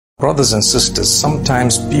Brothers and sisters,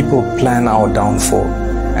 sometimes people plan our downfall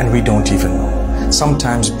and we don't even know.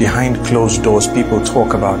 Sometimes behind closed doors people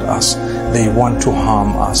talk about us. They want to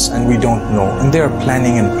harm us and we don't know. And they are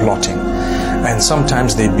planning and plotting. And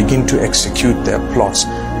sometimes they begin to execute their plots.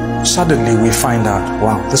 Suddenly we find out,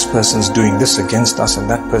 wow, this person's doing this against us and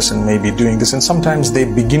that person may be doing this. And sometimes they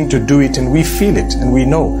begin to do it and we feel it and we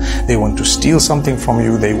know. They want to steal something from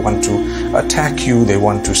you, they want to attack you, they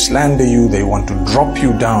want to slander you, they want to drop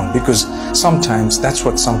you down. Because sometimes that's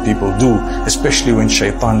what some people do, especially when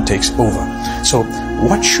shaitan takes over. So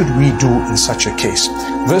what should we do in such a case?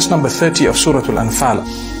 Verse number 30 of Surah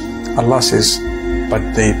Al-Anfal, Allah says, but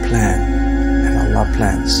they plan and Allah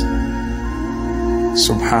plans.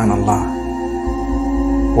 Subhanallah.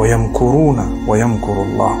 وَيَمْكُرُونَ وَيَمْكُرُ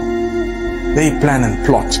اللَّهُ. They plan and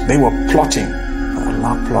plot. They were plotting. But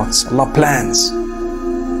Allah plots. Allah plans.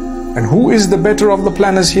 And who is the better of the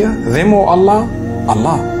planners here? Them or Allah?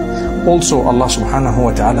 Allah. Also Allah subhanahu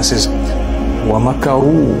wa ta'ala says,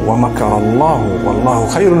 وَمَكَرُوا وَمَكَرَ اللَّهُ وَاللَّهُ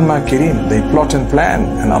خَيْرُ الْمَاكِرِينَ. They plot and plan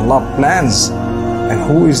and Allah plans. And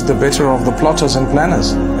who is the better of the plotters and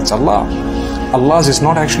planners? It's Allah. Allah's is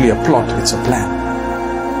not actually a plot, it's a plan.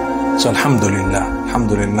 So alhamdulillah,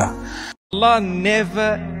 alhamdulillah. Allah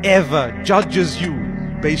never ever judges you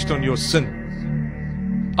based on your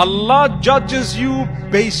sin. Allah judges you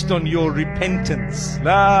based on your repentance.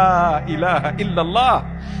 La ilaha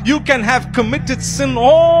illallah. You can have committed sin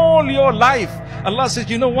all your life. Allah says,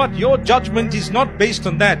 you know what? Your judgment is not based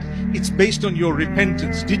on that. It's based on your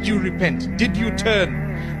repentance. Did you repent? Did you turn?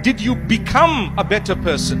 Did you become a better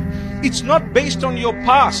person? It's not based on your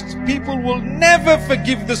past. People will never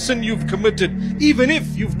forgive the sin you've committed, even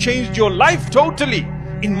if you've changed your life totally.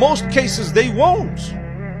 In most cases, they won't.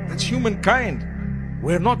 That's humankind.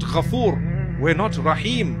 We're not Ghafoor. We're not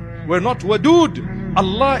Rahim. We're not Wadud.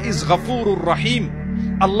 Allah is Ghafoorur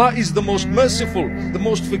Rahim. Allah is the most merciful, the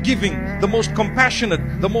most forgiving, the most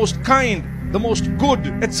compassionate, the most kind, the most good,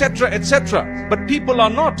 etc., etc. But people are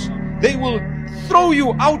not. They will throw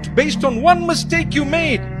you out based on one mistake you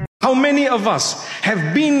made. How many of us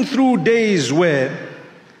have been through days where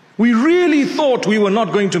we really thought we were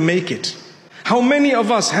not going to make it? How many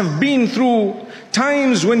of us have been through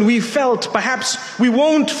times when we felt perhaps we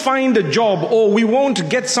won't find a job, or we won't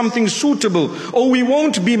get something suitable, or we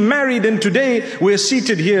won't be married, and today we're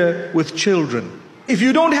seated here with children? If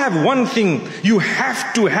you don't have one thing, you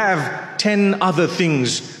have to have 10 other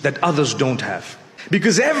things that others don't have.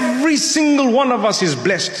 Because every single one of us is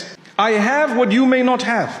blessed. I have what you may not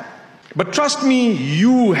have. But trust me,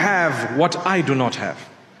 you have what I do not have.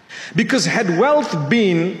 Because had wealth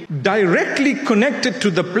been directly connected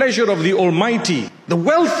to the pleasure of the Almighty, the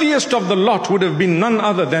wealthiest of the lot would have been none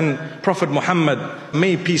other than Prophet Muhammad,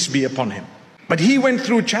 may peace be upon him. But he went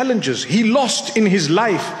through challenges. He lost in his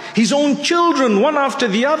life his own children, one after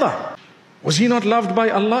the other. Was he not loved by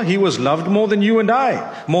Allah? He was loved more than you and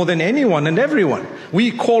I, more than anyone and everyone. We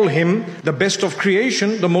call him the best of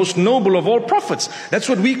creation, the most noble of all prophets. That's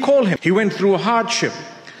what we call him. He went through hardship.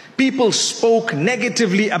 People spoke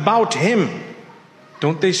negatively about him.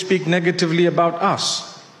 Don't they speak negatively about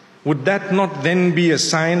us? Would that not then be a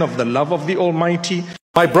sign of the love of the Almighty?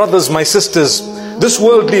 My brothers, my sisters, this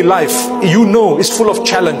worldly life, you know, is full of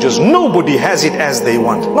challenges. Nobody has it as they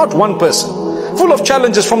want. Not one person. Full of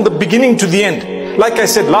challenges from the beginning to the end. Like I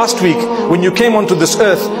said last week, when you came onto this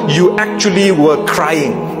earth, you actually were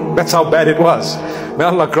crying. That's how bad it was. May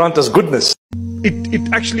Allah grant us goodness.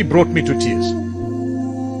 It actually brought me to tears.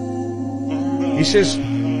 He says,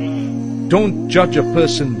 don't judge a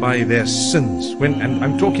person by their sins. And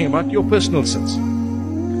I'm talking about your personal sins.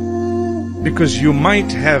 Because you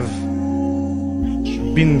might have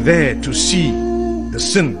been there to see the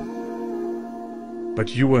sin, but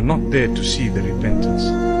you were not there to see the repentance.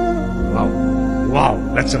 Wow.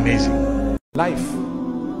 Wow, that's amazing. Life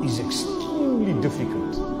is extremely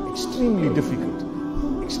difficult. Extremely difficult.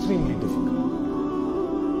 Extremely difficult.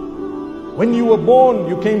 When you were born,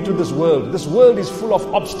 you came to this world. This world is full of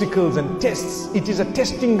obstacles and tests. It is a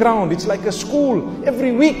testing ground. It's like a school.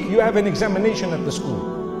 Every week you have an examination at the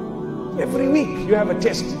school. Every week you have a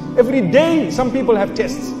test. Every day some people have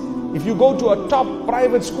tests. If you go to a top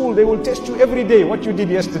private school, they will test you every day what you did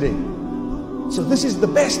yesterday. So this is the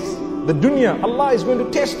best. The dunya, Allah is going to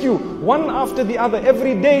test you one after the other.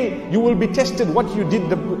 Every day you will be tested what you did,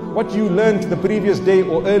 what you learned the previous day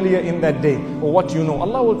or earlier in that day, or what you know.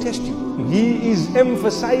 Allah will test you. He is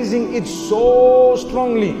emphasizing it so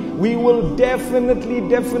strongly. We will definitely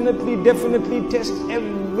test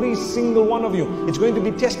every single one of you. It's going to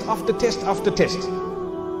be test after test after test.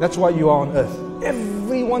 That's why you are on earth.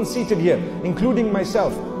 Everyone seated here, including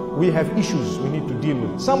myself, we have issues we need to deal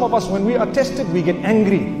with. Some of us, when we are tested, we get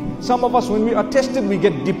angry. Some of us, when we are tested, we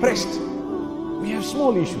get depressed. We have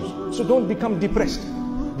small issues, so don't become depressed.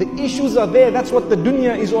 The issues are there. That's what the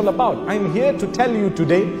dunya is all about. I'm here to tell you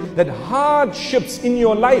today that hardships in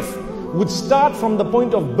your life would start from the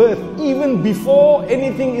point of birth. Even before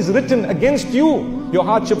anything is written against you, your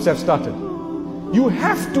hardships have started. You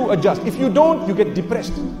have to adjust. If you don't, you get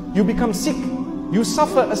depressed. You become sick. You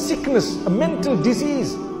suffer a sickness, a mental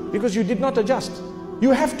disease, because you did not adjust.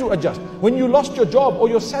 You have to adjust. When you lost your job, or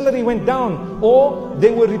your salary went down, or they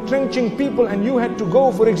were retrenching people and you had to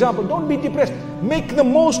go, for example, don't be depressed. Make the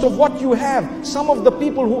most of what you have. Some of the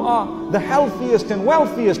people who are the healthiest and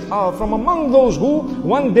wealthiest are from among those who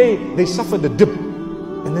one day they suffered a dip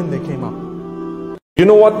and then they came up. You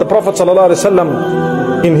know what the Prophet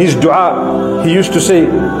ﷺ in his dua, he used to say,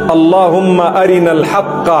 Allahumma arina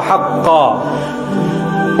al-haqqa haqqa.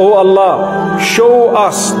 Oh Allah, show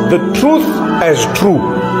us the truth as true.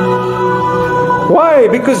 Why?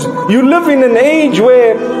 Because you live in an age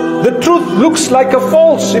where the truth looks like a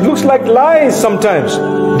false, it looks like lies sometimes,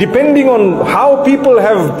 depending on how people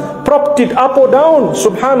have propped it up or down.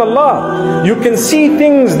 Subhanallah, you can see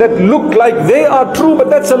things that look like they are true, but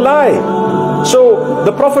that's a lie. So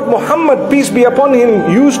the Prophet Muhammad, peace be upon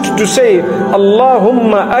him, used to say,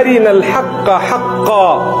 Allahumma arina al-haqqa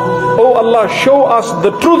haqqa. Oh Allah, show us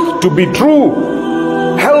the truth to be true.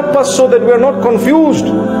 Help us so that we are not confused.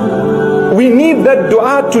 We need that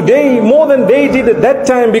dua today more than they did at that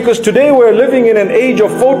time, because today we're living in an age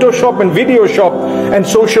of Photoshop and video shop and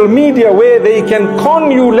social media where they can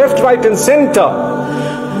con you left, right and center.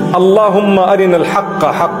 Allahumma arina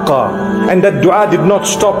al-haqqa haqqa. And that dua did not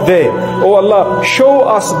stop there. Oh Allah, show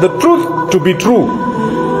us the truth to be true.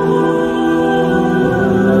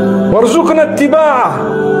 Warzuqna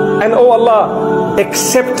ittiba'ah. And oh Allah,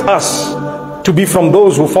 accept us to be from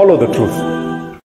those who follow the truth.